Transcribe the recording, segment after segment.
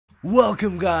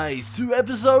Welcome guys to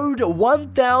episode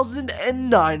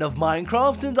 1009 of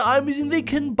Minecraft, and I'm using the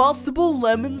Combustible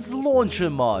Lemons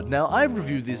launcher mod. Now I've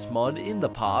reviewed this mod in the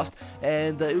past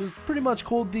and it was pretty much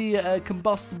called the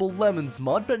Combustible Lemons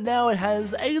mod, but now it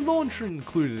has a launcher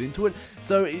included into it,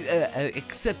 so it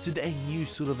accepted a new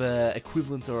sort of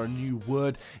equivalent or a new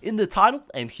word in the title,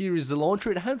 and here is the launcher.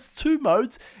 It has two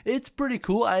modes. It's pretty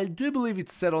cool. I do believe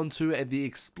it's set onto the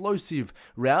explosive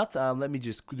route. Let me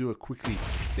just do it quickly.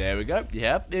 There we go.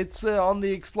 Yeah, it's on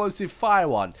the explosive fire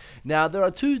one. Now there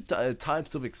are two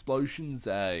types of explosions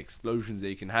that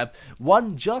you can have.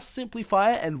 One just simply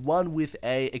fire, and one with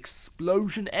a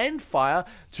explosion and fire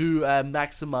to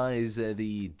maximize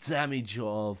the damage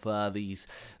of these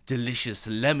delicious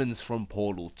lemons from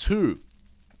Portal 2.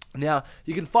 Now,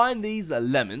 you can find these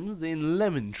lemons in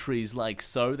lemon trees like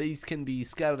so. These can be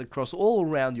scattered across all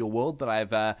around your world, but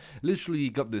I've literally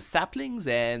got the saplings,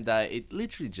 and it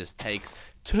literally just takes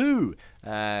two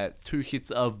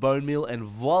hits of bone meal, and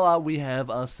voila, we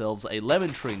have ourselves a lemon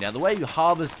tree. Now, the way you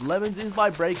harvest lemons is by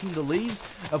breaking the leaves.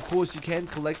 Of course, you can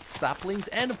collect saplings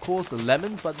and, of course, the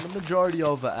lemons, but the majority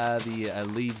of the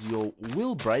leaves you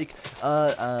will break are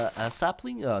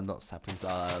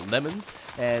lemons.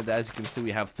 And as you can see,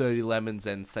 we have 30 lemons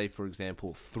and, say, for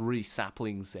example, 3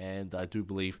 saplings, and I do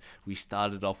believe we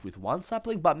started off with 1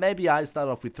 sapling, but maybe I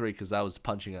started off with 3 because I was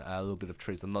punching a little bit of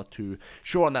trees. I'm not too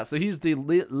sure on that. So here's the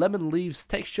lemon leaves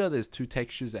texture. There's 2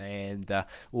 textures, and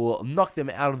we'll knock them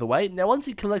out of the way. Now, once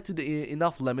you collected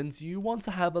enough lemons, you want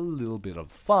to have a little bit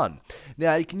of fun.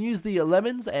 Now, you can use the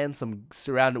lemons and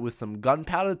surround it with some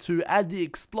gunpowder to add the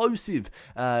explosive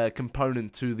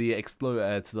component to the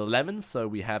lemons. So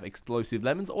we have explosive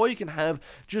lemons, or you can have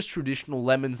just traditional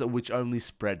lemons which only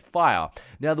spread fire.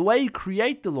 Now, the way you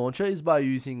create the launcher is by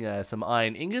using some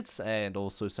iron ingots and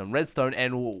also some redstone.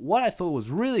 And what I thought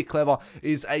was really clever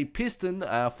is a piston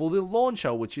for the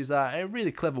launcher, which is a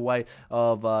really clever way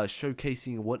of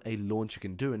showcasing what a launcher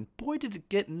can do. And boy, did it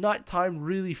get nighttime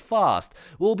really fast.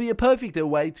 Will be a perfect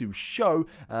way to show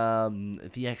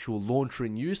the actual launcher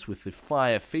in use with the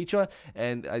fire feature.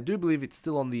 And I do believe it's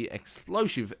still on the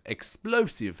explosive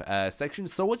section.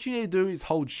 So what you need to do is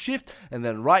hold shift and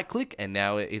then right click, and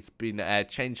now it's been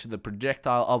changed to the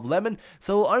projectile of lemon,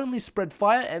 so it'll only spread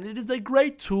fire, and it is a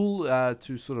great tool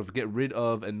to sort of get rid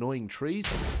of annoying trees.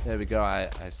 There we go. I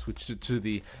switched it to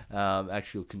the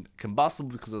actual combustible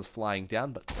because I was flying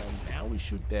down, but now we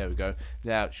should, there we go.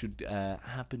 Now it should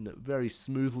happen very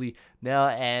smoothly now,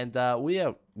 and we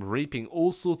are reaping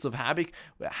all sorts of havoc.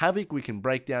 We can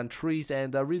break down trees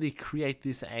and really create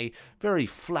this a very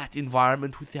flat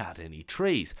environment without any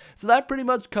trees. So that pretty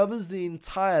much covers the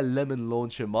entire lemon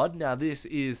launcher mod. Now this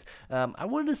is I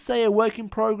want to say a work in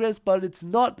progress, but it's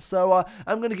not, so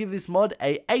I'm going to give this mod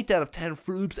a 8 out of 10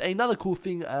 Frootloops. Another cool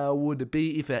thing would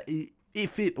be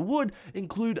if it would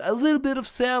include a little bit of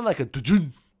sound, like a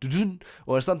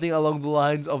or something along the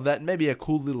lines of that. Maybe a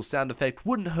cool little sound effect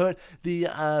wouldn't hurt the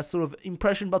sort of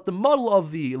impression. But the model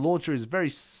of the launcher is very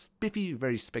spiffy,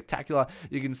 very spectacular.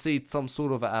 You can see it's some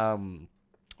sort of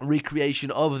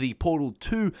recreation of the Portal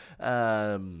 2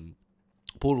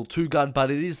 gun,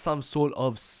 but it is some sort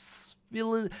of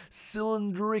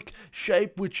cylindric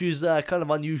shape, which is kind of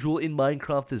unusual in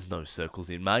Minecraft. There's no circles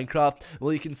in Minecraft.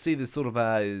 Well, you can see the sort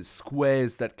of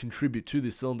squares that contribute to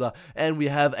the cylinder, and we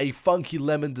have a funky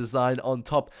lemon design on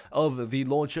top of the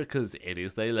launcher because it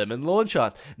is a lemon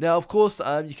launcher. Now, of course,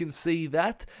 you can see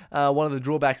that one of the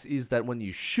drawbacks is that when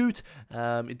you shoot,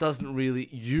 it doesn't really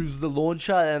use the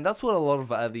launcher, and that's what a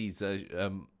lot of these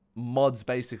mods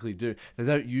basically do. They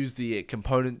don't use the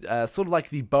component, sort of like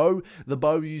the bow. The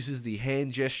bow uses the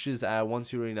hand gestures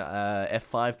once you're in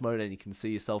F5 mode and you can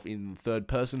see yourself in third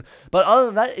person. But other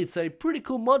than that, it's a pretty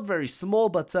cool mod, very small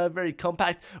but very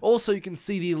compact. Also, you can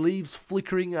see the leaves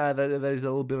flickering. That is a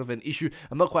little bit of an issue.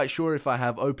 I'm not quite sure if I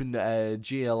have open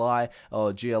GLI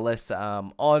or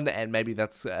GLS on, and maybe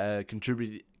that's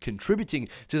contributing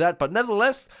to that. But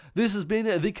nevertheless, this has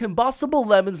been the Combustible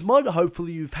Lemons mod.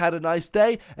 Hopefully you've had a nice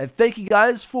day, and thank you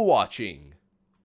guys for watching.